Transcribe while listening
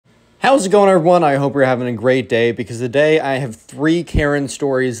How's it going, everyone? I hope you're having a great day, because today I have 3 Karen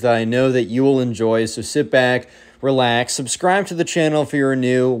stories that I know that you will enjoy. So sit back, relax, subscribe to the channel if you're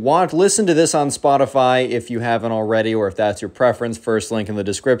new, listen to this on Spotify if you haven't already, or if that's your preference. First link in the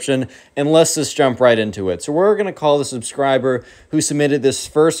description, and let's just jump right into it. So we're going to call the subscriber who submitted this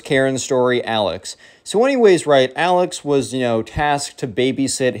first Karen story Alex. So anyways, right, Alex was, tasked to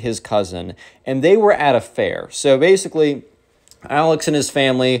babysit his cousin, and they were at a fair. So basically, Alex and his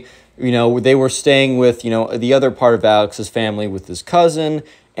family, they were staying with, the other part of Alex's family with his cousin.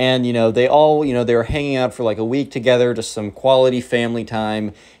 And, they all, they were hanging out for like a week together, just some quality family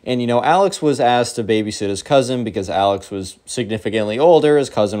time. And, Alex was asked to babysit his cousin because Alex was significantly older.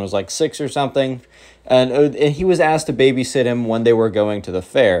 His cousin was like 6 or something. And he was asked to babysit him when they were going to the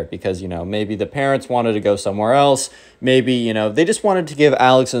fair because, maybe the parents wanted to go somewhere else. Maybe, they just wanted to give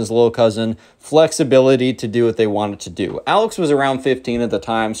Alex and his little cousin flexibility to do what they wanted to do. Alex was around 15 at the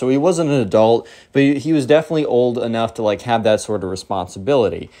time, so he wasn't an adult, but he was definitely old enough to like have that sort of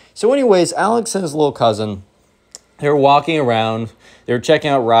responsibility. So anyways, Alex and his little cousin, they were walking around, they were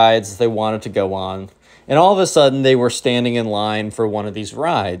checking out rides they wanted to go on, and all of a sudden they were standing in line for one of these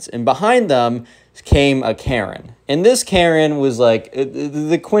rides, and behind them came a Karen. And this Karen was like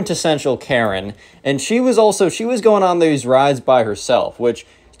the quintessential Karen, and she was going on these rides by herself, which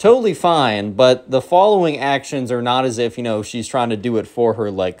is totally fine, but the following actions are not as if, she's trying to do it for her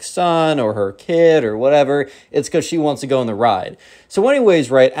like son or her kid or whatever. It's because she wants to go on the ride. So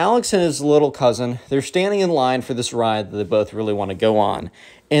anyways, right, Alex and his little cousin, they're standing in line for this ride that they both really want to go on.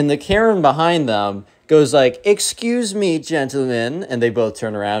 And the Karen behind them goes like, "Excuse me, gentlemen," and they both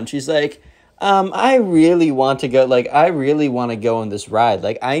turn around. She's like, I really want to go, I really want to go on this ride.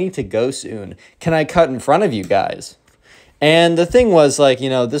 I need to go soon. Can I cut in front of you guys? And the thing was,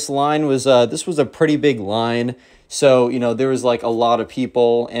 this line was, this was a pretty big line. So, there was, a lot of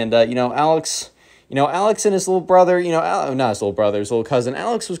people. And, Alex and his little brother, not his little brother, his little cousin,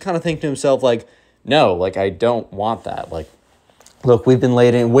 Alex was kind of thinking to himself, no, I don't want that. Look, we've been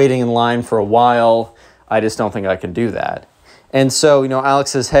waiting in line for a while. I just don't think I can do that. And so,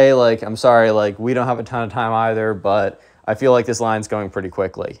 Alex says, "Hey, I'm sorry, we don't have a ton of time either, but I feel like this line's going pretty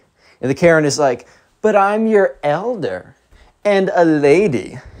quickly." And the Karen is like, "But I'm your elder and a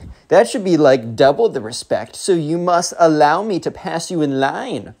lady. That should be double the respect, so you must allow me to pass you in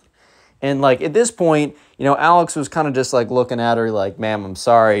line." And at this point, Alex was kind of just looking at her "Ma'am, I'm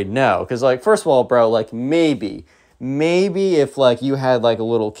sorry, no." Because first of all, bro, maybe if you had a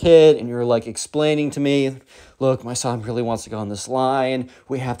little kid and you're explaining to me, "Look, my son really wants to go on this line.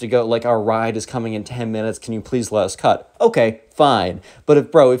 We have to go, our ride is coming in 10 minutes. Can you please let us cut?" Okay, fine. But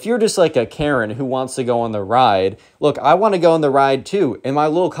if you're just a Karen who wants to go on the ride, look, I want to go on the ride too, and my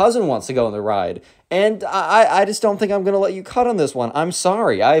little cousin wants to go on the ride. And I just don't think I'm going to let you cut on this one. I'm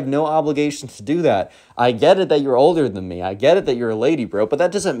sorry. I have no obligation to do that. I get it that you're older than me. I get it that you're a lady, bro, but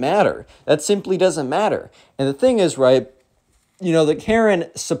that doesn't matter. That simply doesn't matter. And the thing is, right, the Karen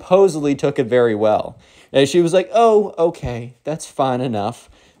supposedly took it very well. And she was like, "Oh, okay, that's fine enough."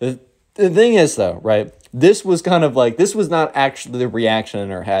 The thing is, though, right, this was kind of this was not actually the reaction in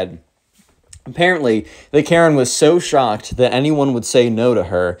her head. Apparently, the Karen was so shocked that anyone would say no to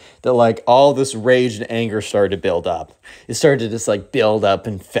her that, all this rage and anger started to build up. It started to just, build up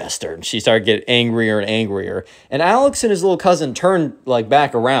and fester, and she started getting angrier and angrier. And Alex and his little cousin turned,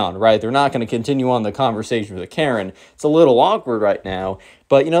 back around, right? They're not going to continue on the conversation with the Karen. It's a little awkward right now,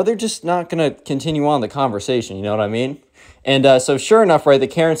 but, they're just not going to continue on the conversation, you know what I mean? And so sure enough, right, the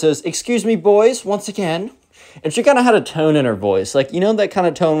Karen says, "Excuse me, boys, once again." And she kind of had a tone in her voice. That kind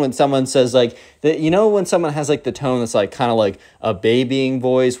of tone when someone says, when someone has, the tone that's, kind of a babying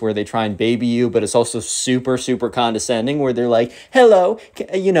voice where they try and baby you, but it's also super, super condescending, where they're like, "Hello,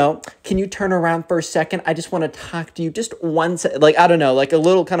 can you turn around for a second? I just want to talk to you just one second." I don't know, a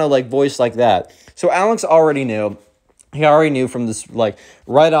little kind of, voice like that. So Alex already knew. He already knew from this,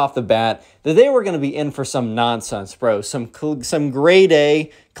 right off the bat, that they were going to be in for some nonsense, bro. Some grade A,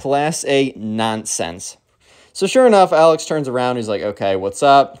 class A nonsense. So sure enough, Alex turns around. He's like, "Okay, what's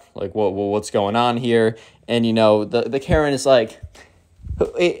up? What's going on here?" And, the Karen is like,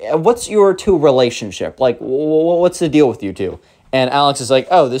 "What's your two relationship? What's the deal with you two?" And Alex is like,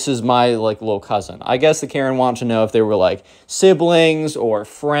 "Oh, this is my, little cousin." I guess the Karen wanted to know if they were, siblings or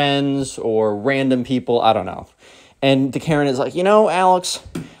friends or random people. I don't know. And the Karen is like, "Alex,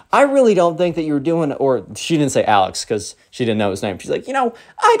 I really don't think that you're doing," or she didn't say Alex because she didn't know his name. She's like,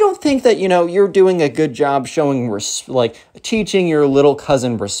 "I don't think that, you're doing a good job showing, teaching your little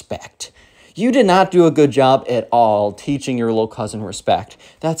cousin respect. You did not do a good job at all teaching your little cousin respect.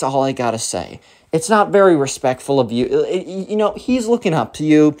 That's all I gotta say." It's not very respectful of you. You know, he's looking up to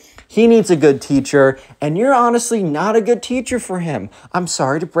you. He needs a good teacher, and you're honestly not a good teacher for him. I'm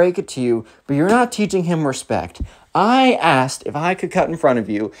sorry to break it to you, but you're not teaching him respect. I asked if I could cut in front of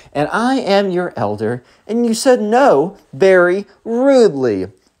you, and I am your elder, and you said no very rudely.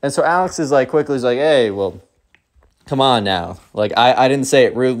 And so Alex is like, quickly, he's like, hey, well, come on now. Like, I didn't say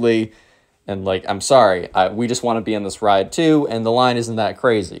it rudely, and like, I'm sorry. We just want to be on this ride too, and the line isn't that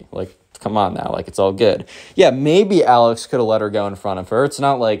crazy. Like, come on now, like, it's all good. Yeah, maybe Alex could have let her go in front of her. It's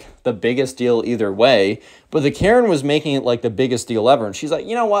not, like, the biggest deal either way, but the Karen was making it, like, the biggest deal ever, and she's like,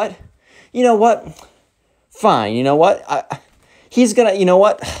 you know what? You know what? Fine, you know what? He's gonna, you know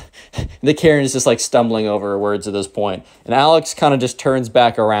what? The Karen is just, like, stumbling over her words at this point, and Alex kind of just turns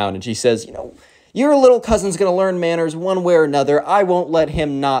back around, and she says, you know, your little cousin's gonna learn manners one way or another. I won't let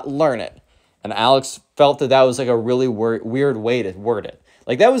him not learn it. And Alex felt that that was, like, a really weird way to word it.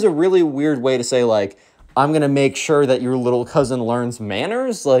 Like, that was a really weird way to say, like, I'm going to make sure that your little cousin learns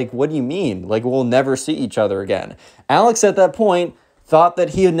manners? Like, what do you mean? Like, we'll never see each other again. Alex, at that point, thought that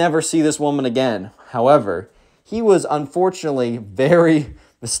he would never see this woman again. However, he was unfortunately very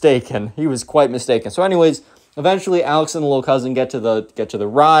mistaken. He was quite mistaken. So anyways, eventually, Alex and the little cousin get to the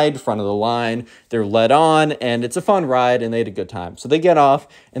ride, front of the line. They're led on, and it's a fun ride, and they had a good time. So they get off,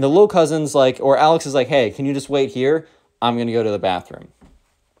 and the little cousin's like, or Alex is like, hey, can you just wait here? I'm going to go to the bathroom.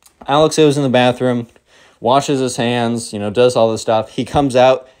 Alex goes in the bathroom, washes his hands, you know, does all this stuff. He comes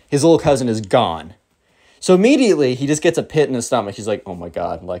out. His little cousin is gone. So immediately, he just gets a pit in his stomach. He's like, oh, my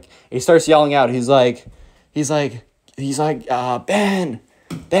God. Like, he starts yelling out. He's like, Ben,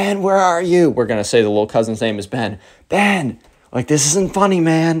 where are you? We're going to say the little cousin's name is Ben. Ben, like, this isn't funny,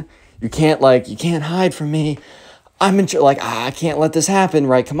 man. You can't hide from me. I can't let this happen,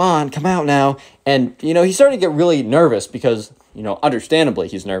 right? Come on, come out now. And, you know, he started to get really nervous because, you know, understandably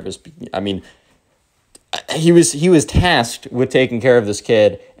he's nervous. I mean, he was tasked with taking care of this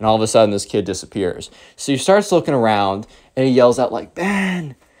kid, and all of a sudden this kid disappears. So he starts looking around, and he yells out like,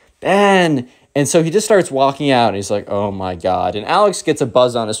 Ben. And so he just starts walking out, and he's like, oh my God. And Alex gets a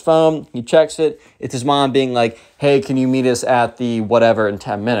buzz on his phone. He checks it. It's his mom being like, hey, can you meet us at the whatever in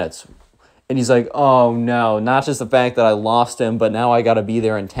 10 minutes? And he's like, oh no, not just the fact that I lost him, but now I got to be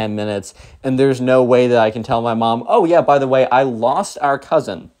there in 10 minutes. And there's no way that I can tell my mom, oh yeah, by the way, I lost our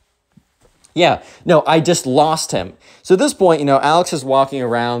cousin. Yeah, no, I just lost him. So at this point, you know, Alex is walking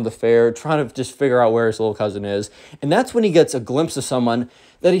around the fair trying to just figure out where his little cousin is. And that's when he gets a glimpse of someone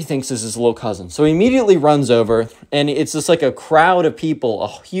that he thinks is his little cousin. So he immediately runs over, and it's just like a crowd of people, a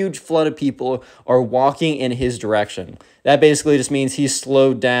huge flood of people are walking in his direction. That basically just means he's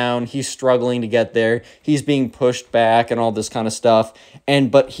slowed down, he's struggling to get there, he's being pushed back and all this kind of stuff.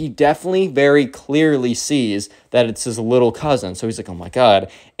 But he definitely very clearly sees that it's his little cousin. So he's like, oh my God.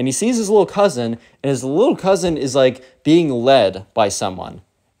 And he sees his little cousin, and his little cousin is like being led by someone.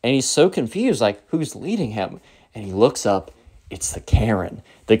 And he's so confused, like, who's leading him? And he looks up, it's the Karen.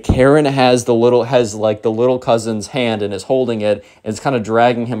 The Karen has the little cousin's hand and is holding it and is kind of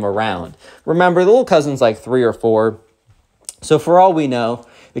dragging him around. Remember, the little cousin's like 3 or 4. So for all we know,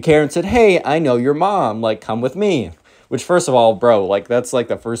 the Karen said, hey, I know your mom, like, come with me. Which, first of all, bro, like, that's like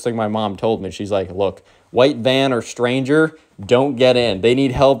the first thing my mom told me. She's like, look, white van or stranger, don't get in. They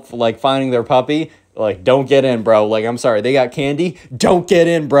need help, like, finding their puppy. Like, don't get in, bro. Like, I'm sorry, they got candy. Don't get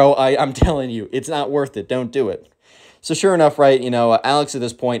in, bro. I'm telling you, it's not worth it. Don't do it. So sure enough, right, you know, Alex at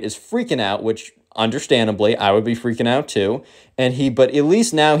this point is freaking out, which understandably, I would be freaking out too. But at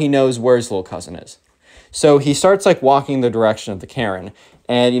least now he knows where his little cousin is. So he starts like walking the direction of the Karen.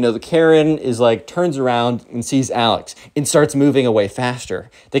 And, you know, the Karen is like, turns around and sees Alex and starts moving away faster.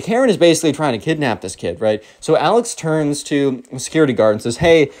 The Karen is basically trying to kidnap this kid, right? So Alex turns to a security guard and says,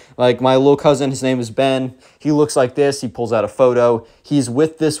 hey, like, my little cousin, his name is Ben. He looks like this. He pulls out a photo. He's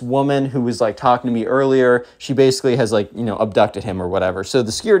with this woman who was like talking to me earlier. She basically has like, you know, abducted him or whatever. So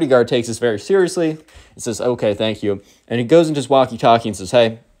the security guard takes this very seriously and says, okay, thank you. And he goes into his walkie-talkie and says,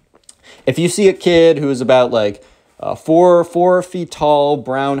 hey, if you see a kid who is about like 4 feet tall,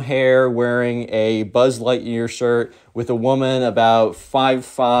 brown hair, wearing a Buzz Lightyear shirt, with a woman about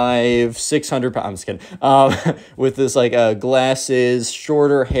 5'5", 600 pounds, I'm just kidding, with this like glasses,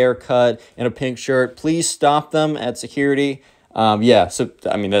 shorter haircut, and a pink shirt, please stop them at security. Yeah, so,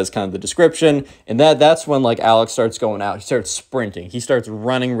 I mean, that's kind of the description, and that's when, like, Alex starts going out. He starts sprinting. He starts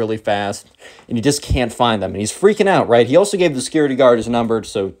running really fast, and he just can't find them, and he's freaking out, right? He also gave the security guard his number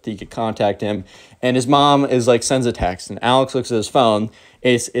so he could contact him, and his mom is, like, sends a text, and Alex looks at his phone.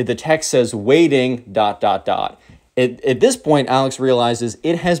 The text says, waiting, ... At this point, Alex realizes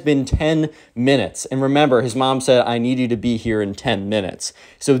it has been 10 minutes. And remember, his mom said, I need you to be here in 10 minutes.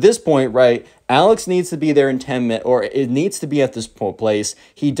 So at this point, right, Alex needs to be there in 10 minutes, or it needs to be at this place.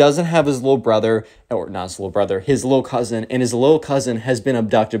 He doesn't have his little brother, or not his little brother, his little cousin, and his little cousin has been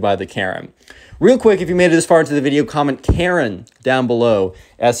abducted by the Karen. Real quick, if you made it this far into the video, comment Karen down below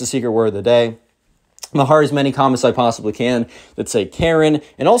as the secret word of the day. I'm gonna heart as many comments I possibly can that say Karen.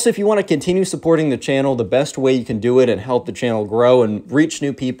 And also, if you want to continue supporting the channel, the best way you can do it and help the channel grow and reach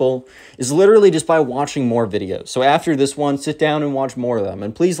new people is literally just by watching more videos. So after this one, sit down and watch more of them.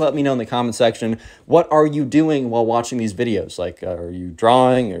 And please let me know in the comment section, what are you doing while watching these videos? Like, are you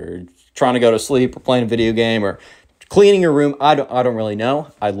drawing or trying to go to sleep or playing a video game or cleaning your room? I don't really know.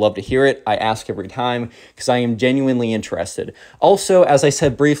 I'd love to hear it. I ask every time because I am genuinely interested. Also, as I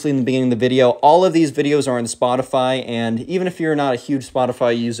said briefly in the beginning of the video, all of these videos are on Spotify, and even if you're not a huge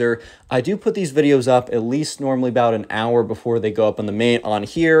Spotify user, I do put these videos up at least normally about an hour before they go up on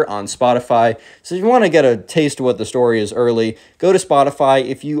here on Spotify. So if you want to get a taste of what the story is early, go to Spotify.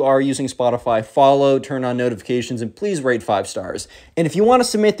 If you are using Spotify, follow, turn on notifications, and please rate 5 stars. And if you want to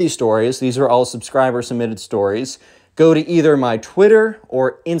submit these stories, these are all subscriber submitted stories, go to either my Twitter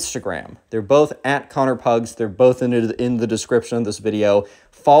or Instagram. They're both at Connor Pugs. They're both in the description of this video.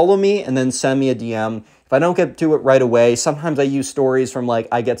 Follow me and then send me a DM. If I don't get to it right away, sometimes I use stories from like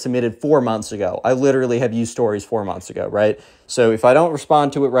I get submitted 4 months ago. I literally have used stories 4 months ago, right? So if I don't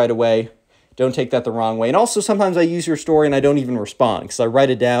respond to it right away, don't take that the wrong way. And also sometimes I use your story and I don't even respond because I write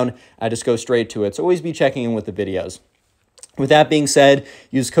it down. I just go straight to it. So always be checking in with the videos. With that being said,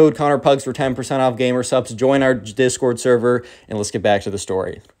 use code ConnorPugs for 10% off gamer subs, join our Discord server, and let's get back to the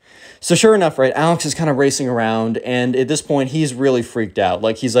story. So sure enough, right, Alex is kind of racing around, and at this point, he's really freaked out.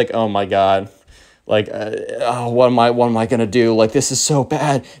 Like, he's like, oh my God, like, what am I going to do? Like, this is so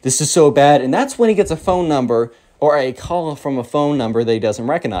bad. This is so bad. And that's when he gets a phone number or a call from a phone number that he doesn't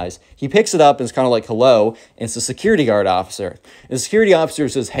recognize. He picks it up and it's kind of like, hello, and it's a security guard officer. And the security officer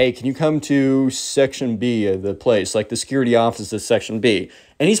says, hey, can you come to Section B of the place? Like the security office is Section B.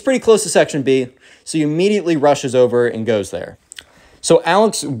 And he's pretty close to Section B, so he immediately rushes over and goes there. So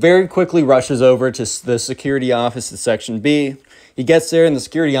Alex very quickly rushes over to the security office at Section B. He gets there and the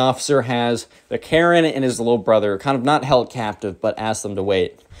security officer has the Karen and his little brother kind of not held captive, but asked them to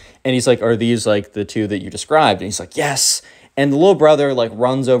wait. And he's like, are these like the two that you described? And he's like, yes. And the little brother like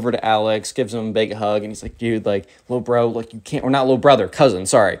runs over to Alex, gives him a big hug. And he's like, dude, like, little bro, like you can't, or not little brother, cousin,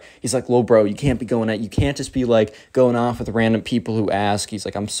 sorry. He's like, little bro, you can't be going at, you can't just be like going off with random people who ask. He's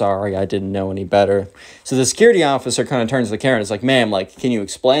like, I'm sorry, I didn't know any better. So the security officer kind of turns to the Karen and is like, ma'am, like, can you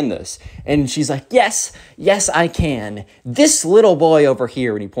explain this? And she's like, yes, I can. This little boy over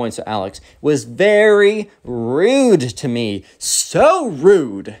here, and he points to Alex, was very rude to me. So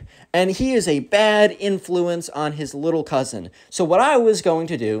rude. And he is a bad influence on his little cousin. So what I was going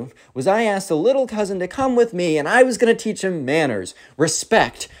to do was I asked the little cousin to come with me and I was going to teach him manners,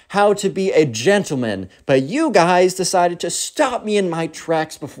 respect, how to be a gentleman. But you guys decided to stop me in my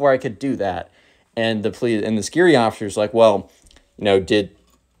tracks before I could do that. And the security officer's like, well, you know, did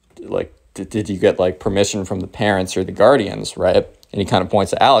you get like permission from the parents or the guardians, right? And he kind of points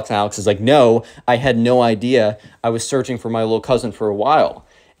to Alex. Alex is like, no, I had no idea. I was searching for my little cousin for a while.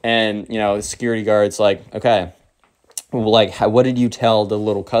 And, you know, the security guard's like, okay, well, like, what did you tell the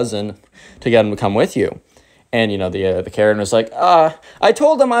little cousin to get him to come with you? And, you know, the Karen was like, I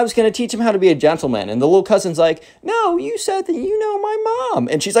told him I was going to teach him how to be a gentleman. And the little cousin's like, no, you said that you know my mom.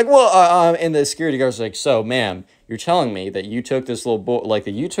 And she's like, well, and the security guard's like, so, ma'am, you're telling me that you took this little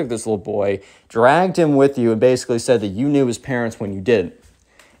boy, dragged him with you, and basically said that you knew his parents when you didn't.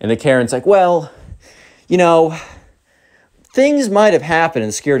 And the Karen's like, well, you know, things might have happened. And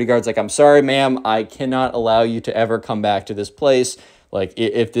the security guard's like, I'm sorry, ma'am, I cannot allow you to ever come back to this place. Like,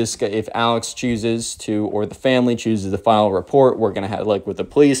 if Alex chooses to, or the family chooses to file a report, we're going to have, like, with the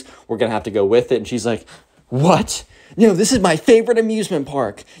police, we're going to have to go with it. And she's like, what? No, this is my favorite amusement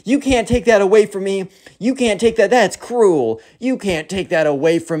park. You can't take that away from me. You can't take that. That's cruel. You can't take that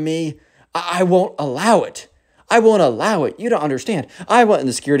away from me. I won't allow it. I won't allow it. You don't understand. And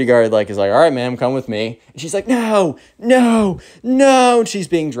the security guard is like, all right, ma'am, come with me. And she's like, no. And she's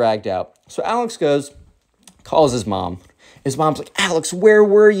being dragged out. So Alex goes, calls his mom. His mom's like, Alex, where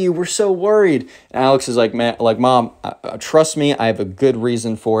were you? We're so worried. And Alex is like, Mom, trust me, I have a good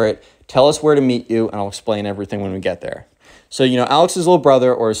reason for it. Tell us where to meet you, and I'll explain everything when we get there. So, you know, Alex's little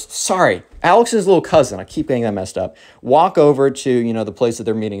brother, Alex's little cousin, I keep getting that messed up, walk over to, you know, the place that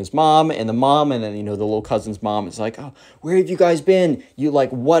they're meeting his mom, and then, you know, the little cousin's mom is like, oh, where have you guys been?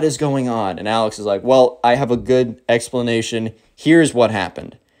 What is going on? And Alex is like, well, I have a good explanation. Here's what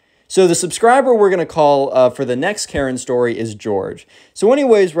happened. So the subscriber we're going to call for the next Karen story is George. So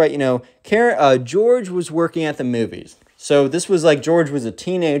anyways, right, you know, George was working at the movies. So this was like George was a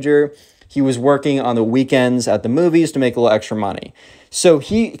teenager. He was working on the weekends at the movies to make a little extra money. So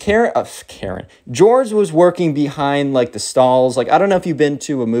George was working behind like the stalls. Like, I don't know if you've been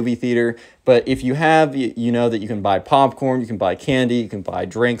to a movie theater, but if you have, you know that you can buy popcorn, you can buy candy, you can buy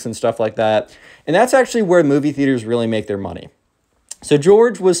drinks and stuff like that. And that's actually where movie theaters really make their money. So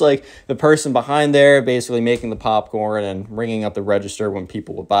George was like the person behind there, basically making the popcorn and ringing up the register when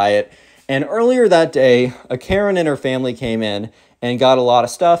people would buy it. And earlier that day, a Karen and her family came in and got a lot of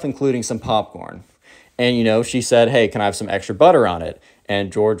stuff, including some popcorn. And, you know, she said, hey, can I have some extra butter on it?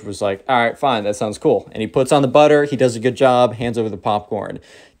 And George was like, all right, fine, that sounds cool. And he puts on the butter, he does a good job, hands over the popcorn.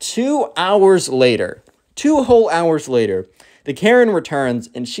 2 hours later, 2 whole hours later, the Karen returns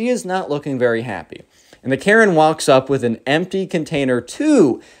and she is not looking very happy. And the Karen walks up with an empty container,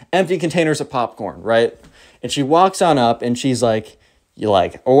 2 empty containers of popcorn, right? And she walks on up and she's like,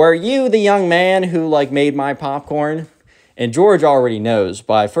 were you the young man who like made my popcorn? And George already knows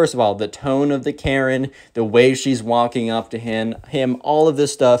by, first of all, the tone of the Karen, the way she's walking up to him, all of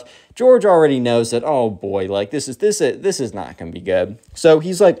this stuff. George already knows that, oh boy, like this is not going to be good. So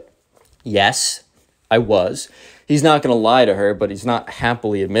he's like, yes, I was. He's not going to lie to her, but he's not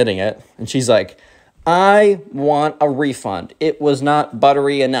happily admitting it. And she's like, I want a refund. It was not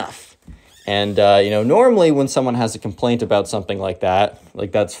buttery enough. And, you know, normally when someone has a complaint about something like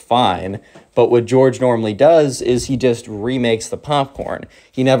that's fine. But what George normally does is he just remakes the popcorn.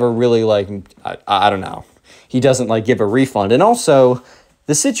 He never really, like, I don't know. He doesn't, like, give a refund. And also,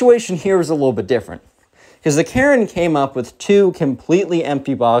 the situation here is a little bit different. Because the Karen came up with 2 completely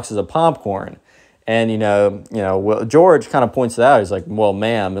empty boxes of popcorn. And, you know, well, George kind of points it out. He's like, well,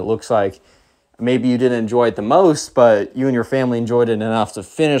 ma'am, it looks like maybe you didn't enjoy it the most, but you and your family enjoyed it enough to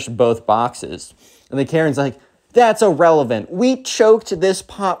finish both boxes. And the Karen's like, that's irrelevant. We choked this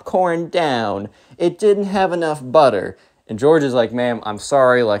popcorn down. It didn't have enough butter. And George is like, ma'am, I'm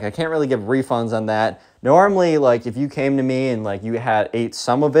sorry. Like, I can't really give refunds on that. Normally, like, if you came to me and, like, you ate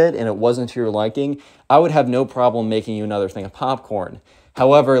some of it and it wasn't to your liking, I would have no problem making you another thing of popcorn.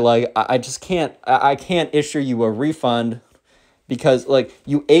 However, like, I just can't, I can't issue you a refund because, like,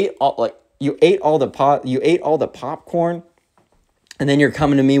 you ate all the popcorn, and then you're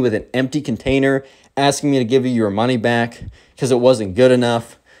coming to me with an empty container, asking me to give you your money back because it wasn't good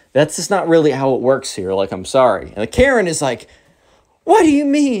enough. That's just not really how it works here. Like, I'm sorry. And the Karen is like, what do you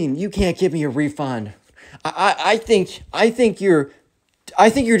mean you can't give me a refund? I think you're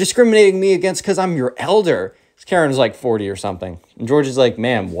discriminating me against because I'm your elder. Karen is like 40 or something. And George is like,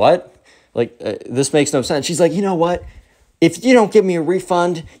 ma'am, what? Like, this makes no sense. She's like, you know what? If you don't give me a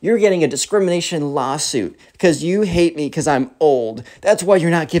refund, you're getting a discrimination lawsuit because you hate me because I'm old. That's why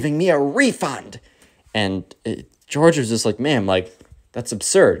you're not giving me a refund. And George was just like, ma'am, like, that's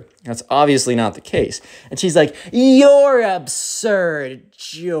absurd. That's obviously not the case. And she's like, you're absurd,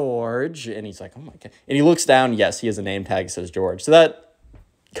 George. And he's like, oh my God. And he looks down. Yes, he has a name tag that says George. So that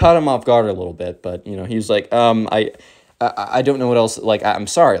caught him off guard a little bit. But, you know, he was like, I don't know what else. Like, I'm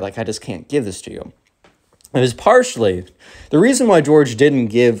sorry. Like, I just can't give this to you. It was partially, the reason why George didn't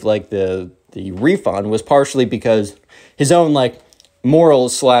give, like, the refund was partially because his own, like,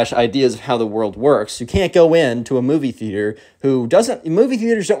 morals / ideas of how the world works. You can't go into a movie theater movie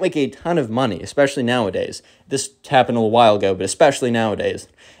theaters don't make a ton of money, especially nowadays. This happened a little while ago, but especially nowadays.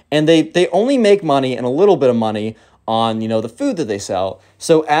 And they only make money and a little bit of money on, you know, the food that they sell.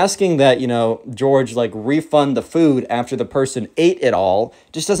 So asking that, you know, George, like, refund the food after the person ate it all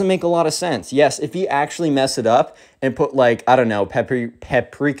just doesn't make a lot of sense. Yes, if you actually mess it up and put, like, I don't know,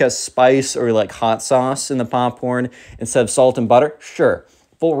 paprika spice or, like, hot sauce in the popcorn instead of salt and butter, sure,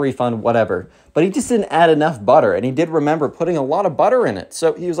 full refund, whatever. But he just didn't add enough butter, and he did remember putting a lot of butter in it.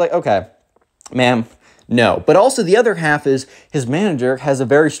 So he was like, okay, ma'am, no. But also the other half is his manager has a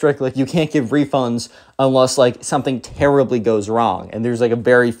very strict, like, you can't give refunds unless, like, something terribly goes wrong. And there's, like, a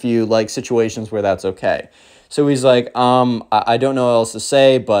very few, like, situations where that's okay. So he's like, I don't know what else to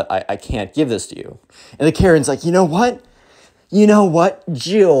say, but I can't give this to you. And the Karen's like, you know what? You know what,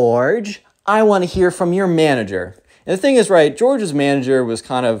 George? I want to hear from your manager. And the thing is, right, George's manager was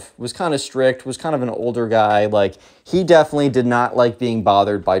kind of strict, was kind of an older guy. Like, he definitely did not like being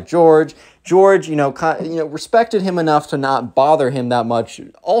bothered by George. George, respected him enough to not bother him that much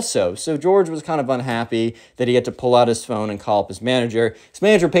also. So George was kind of unhappy that he had to pull out his phone and call up his manager. His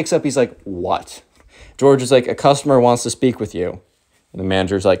manager picks up, he's like, what? George is like, a customer wants to speak with you. And the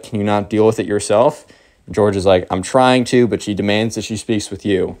manager's like, can you not deal with it yourself? And George is like, I'm trying to, but she demands that she speaks with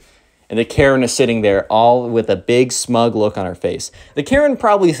you. and the Karen is sitting there all with a big smug look on her face. The Karen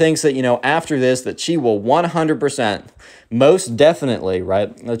probably thinks that, you know, after this, that she will 100%, most definitely,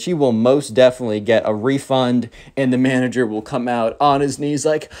 right, that she will most definitely get a refund, and the manager will come out on his knees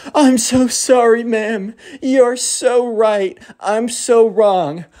like, I'm so sorry, ma'am. You're so right. I'm so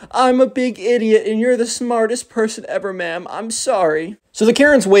wrong. I'm a big idiot, and you're the smartest person ever, ma'am. I'm sorry. So the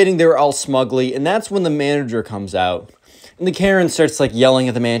Karen's waiting there all smugly, and that's when the manager comes out. And the Karen starts like yelling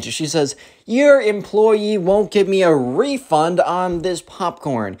at the manager. She says, your employee won't give me a refund on this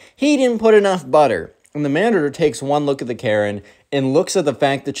popcorn. He didn't put enough butter. And the manager takes one look at the Karen and looks at the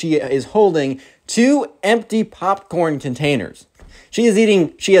fact that she is holding 2 empty popcorn containers. She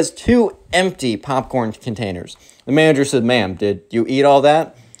has 2 empty popcorn containers. The manager said, ma'am, did you eat all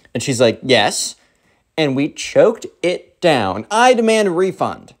that? And she's like, yes. And we choked it down. I demand a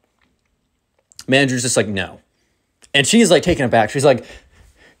refund. Manager's just like, no. And she's like taken aback. She's like,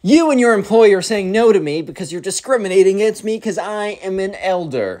 you and your employer are saying no to me because you're discriminating against me because I am an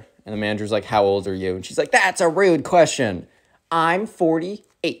elder. And the manager's like, how old are you? And she's like, that's a rude question. I'm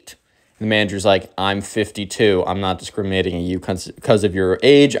 48. And the manager's like, I'm 52. I'm not discriminating at you because of your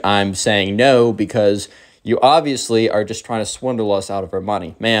age. I'm saying no because you obviously are just trying to swindle us out of our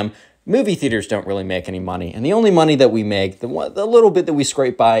money. Ma'am, movie theaters don't really make any money. And the only money that we make, the little bit that we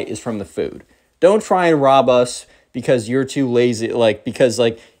scrape by, is from the food. Don't try and rob us because you're too lazy,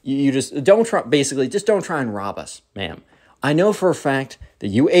 you just don't try, basically, just don't try and rob us, ma'am. I know for a fact that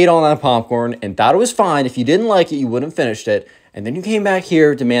you ate all that popcorn and thought it was fine. If you didn't like it, you wouldn't have finished it. And then you came back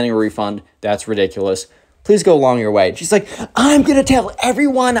here demanding a refund. That's ridiculous. Please go along your way. And she's like, I'm going to tell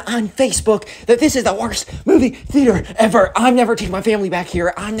everyone on Facebook that this is the worst movie theater ever. I'm never taking my family back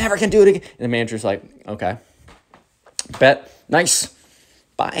here. I'm never going to do it again. And the manager's like, okay. Bet. Nice.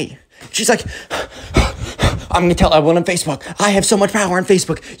 Bye. She's like, I'm going to tell everyone on Facebook. I have so much power on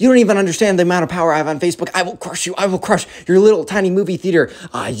Facebook. You don't even understand the amount of power I have on Facebook. I will crush you. I will crush your little tiny movie theater.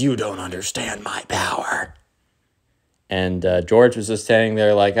 You don't understand my power. And George was just standing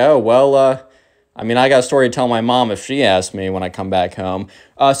there like, oh, well, I mean, I got a story to tell my mom if she asks me when I come back home.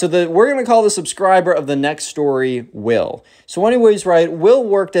 So we're going to call the subscriber of the next story Will. So anyways, right, Will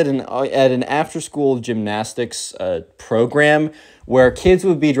worked at an after-school gymnastics program where kids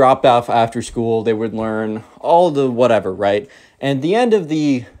would be dropped off after school. They would learn all the whatever, right? And the end of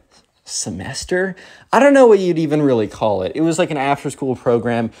the semester, I don't know what you'd even really call it. It was like an after-school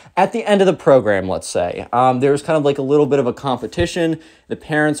program. At the end of the program, let's say, there was kind of like a little bit of a competition. The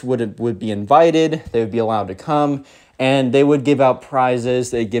parents would be invited. They would be allowed to come, and they would give out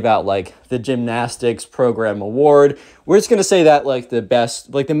prizes. They'd give out like the gymnastics program award. We're just gonna say that like the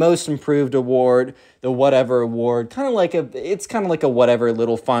best, like the most improved award, the whatever award, it's kind of like a whatever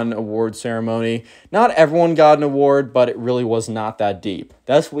little fun award ceremony. Not everyone got an award, but it really was not that deep.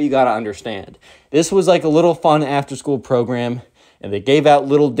 That's what you gotta understand. This was like a little fun after-school program, and they gave out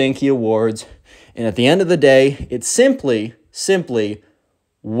little dinky awards. And at the end of the day, it simply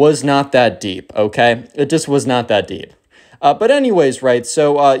was not that deep, okay? It just was not that deep. But anyways, right,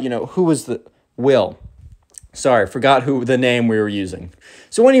 so, who was the... Will. Sorry, forgot who the name we were using.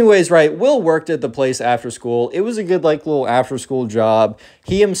 So anyways, right, Will worked at the place after school. It was a good, like, little after-school job.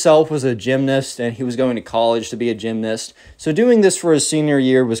 He himself was a gymnast, and he was going to college to be a gymnast. So doing this for his senior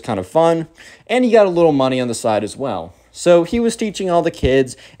year was kind of fun, and he got a little money on the side as well. So he was teaching all the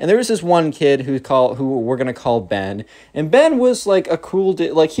kids, and there was this one kid who we're going to call Ben. And Ben was like a cool,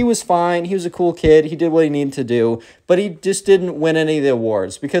 he was fine. He was a cool kid. He did what he needed to do, but he just didn't win any of the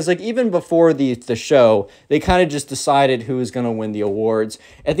awards because like even before the show, they kind of just decided who was going to win the awards.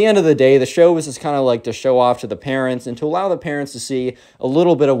 At the end of the day, the show was just kind of like to show off to the parents and to allow the parents to see a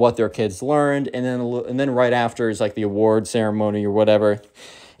little bit of what their kids learned. And then right after is like the award ceremony or whatever.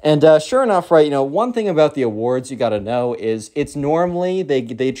 And sure enough, right, one thing about the awards you got to know is it's normally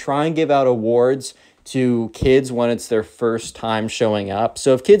they try and give out awards to kids when it's their first time showing up.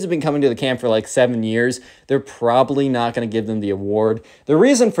 So if kids have been coming to the camp for like 7 years, they're probably not going to give them the award. The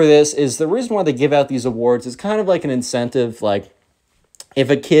reason for this is the reason why they give out these awards is kind of like an incentive, like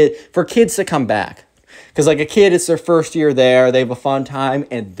for kids to come back. Because like a kid, it's their first year there, they have a fun time,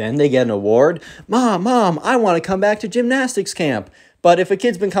 and then they get an award. Mom, I want to come back to gymnastics camp. But if a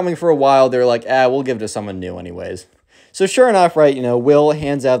kid's been coming for a while, they're like, we'll give it to someone new anyways. So sure enough, right, Will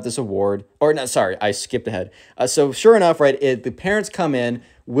hands out this award. Or no, sorry, I skipped ahead. So sure enough, right, the parents come in.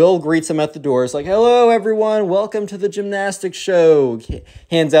 Will greets them at the door. It's like, hello, everyone. Welcome to the gymnastics show.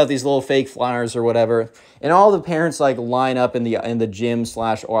 Hands out these little fake flyers or whatever. And all the parents like line up in the gym /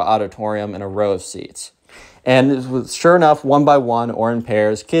 or auditorium in a row of seats. And sure enough, one by one or in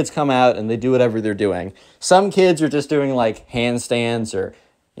pairs, kids come out and they do whatever they're doing. Some kids are just doing like handstands or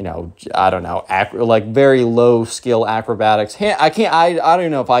you know, I don't know, like very low skill acrobatics. I don't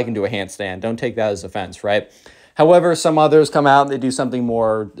even know if I can do a handstand. Don't take that as offense, right? However, some others come out and they do something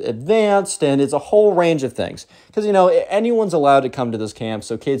more advanced, and it's a whole range of things. Because, you know, anyone's allowed to come to this camp.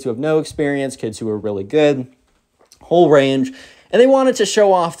 So kids who have no experience, kids who are really good, whole range. And they wanted to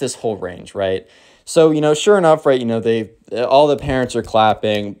show off this whole range, right? So, you know, sure enough, right, you know, all the parents are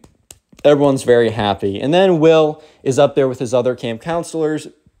clapping. Everyone's very happy. And then Will is up there with his other camp counselors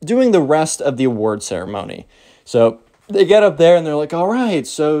doing the rest of the award ceremony. So they get up there and they're like, all right,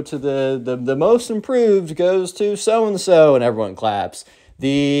 so to the most improved goes to so-and-so, and everyone claps.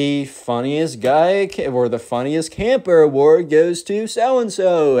 The funniest guy or the funniest camper award goes to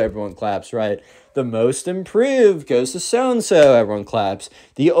so-and-so. Everyone claps, right? The most improved goes to so-and-so. Everyone claps.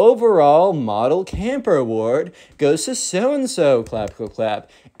 The overall model camper award goes to so-and-so. Clap, clap, clap.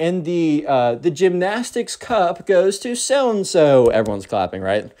 And the gymnastics cup goes to so-and-so. Everyone's clapping,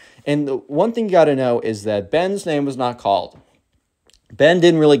 right? And the one thing you got to know is that Ben's name was not called. Ben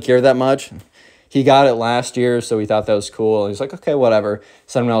didn't really care that much. He got it last year, so he thought that was cool. And he's like, okay, whatever.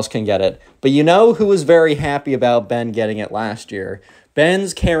 Someone else can get it. But you know who was very happy about Ben getting it last year?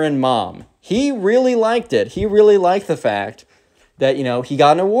 Ben's Karen mom. He really liked it. He really liked the fact that, you know, he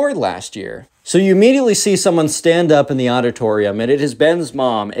got an award last year. So you immediately see someone stand up in the auditorium, and it is Ben's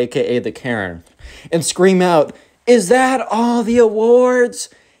mom, a.k.a. the Karen, and scream out, "Is that all the awards?"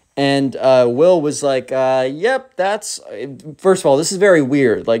 And Will was like, yep, that's... First of all, this is very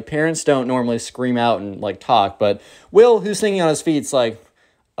weird. Like, parents don't normally scream out and, like, talk. But Will, who's thinking on his feet, is like,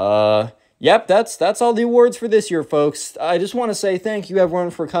 yep, that's all the awards for this year, folks. I just want to say thank you,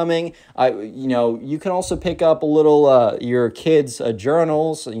 everyone, for coming. You know, you can also pick up a little, your kids'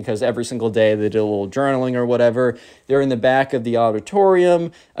 journals, because every single day they do a little journaling or whatever. They're in the back of the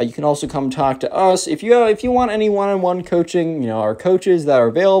auditorium. You can also come talk to us. If you want any one-on-one coaching, you know, our coaches that are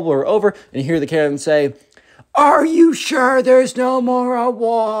available are over, and you hear the Karen say, "Are you sure there's no more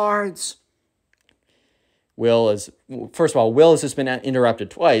awards?" First of all, Will has just been interrupted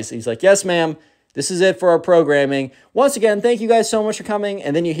twice. He's like, "Yes, ma'am, this is it for our programming. Once again, thank you guys so much for coming."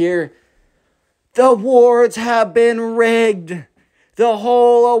 And then you hear, "The awards have been rigged. The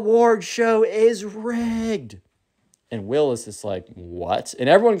whole award show is rigged." And Will is just like, what? And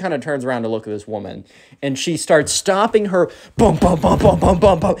everyone kind of turns around to look at this woman. And she starts stomping her, boom, boom, boom, boom, boom,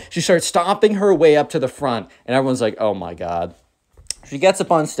 boom, boom. She starts stomping her way up to the front. And everyone's like, oh my God. She gets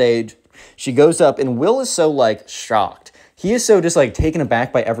up on stage. She goes up, and Will is so, like, shocked. He is so just, like, taken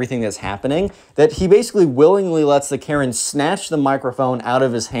aback by everything that's happening that he basically willingly lets the Karen snatch the microphone out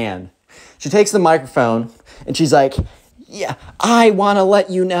of his hand. She takes the microphone, and she's like, "Yeah, I want to let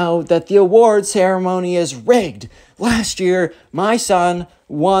you know that the award ceremony is rigged. Last year, my son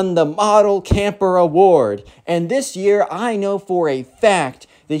won the Model Camper Award, and this year I know for a fact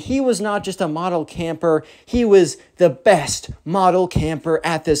that he was not just a model camper, he was the best model camper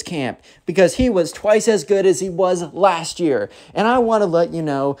at this camp because he was twice as good as he was last year. And I want to let you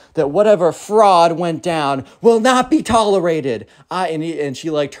know that whatever fraud went down will not be tolerated." And she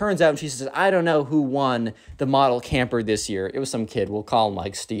like turns out and she says, "I don't know who won the model camper this year. It was some kid. We'll call him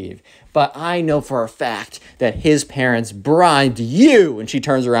like Steve. But I know for a fact that his parents bribed you." And she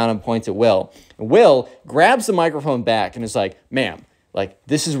turns around and points at Will. And Will grabs the microphone back and is like, "Ma'am, like,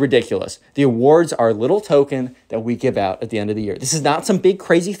 this is ridiculous. The awards are a little token that we give out at the end of the year. This is not some big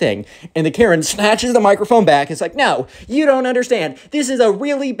crazy thing." And the Karen snatches the microphone back. It's like, "No, you don't understand. This is a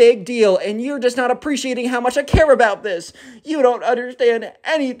really big deal, and you're just not appreciating how much I care about this. You don't understand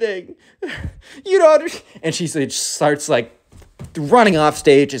anything. You don't understand." And she starts, like, running off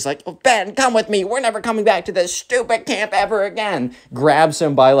stage. Is like, "Oh, Ben, come with me. We're never coming back to this stupid camp ever again." Grabs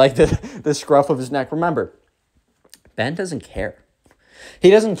him by, like, the scruff of his neck. Remember, Ben doesn't care. He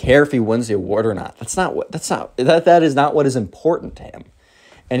doesn't care if he wins the award or not. That is not what is important to him.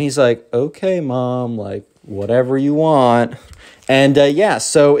 And he's like, "Okay, Mom, like, whatever you want." And yeah,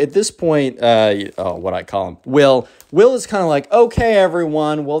 so at this point, what I call him, Will is kind of like, "Okay,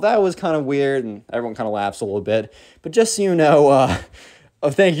 everyone, well, that was kind of weird." And everyone kind of laughs a little bit. But just so you know,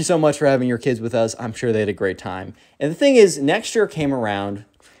 thank you so much for having your kids with us. I'm sure they had a great time. And the thing is, next year came around,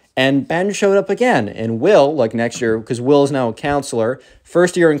 and Ben showed up again. And Will, like next year, because Will is now a counselor,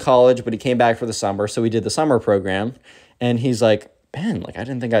 first year in college, but he came back for the summer, so he did the summer program. And he's like, "Ben, like, I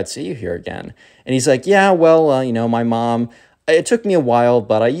didn't think I'd see you here again." And he's like, "Yeah, well, you know, my mom, it took me a while,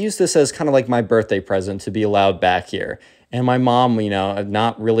 but I used this as kind of like my birthday present to be allowed back here. And my mom, you know,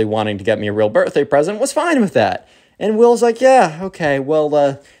 not really wanting to get me a real birthday present was fine with that." And Will's like, "Yeah, okay, well,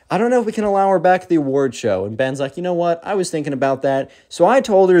 I don't know if we can allow her back at the award show. And Ben's like, you know what? I was thinking about that. So I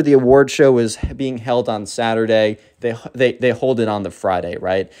told her the award show is being held on Saturday. They hold it on the Friday,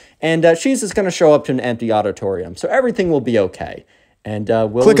 right? And she's just going to show up to an empty auditorium. So everything will be okay. And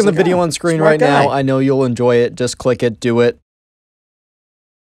Will click on the video on screen right now. I know you'll enjoy it. Just click it, do it.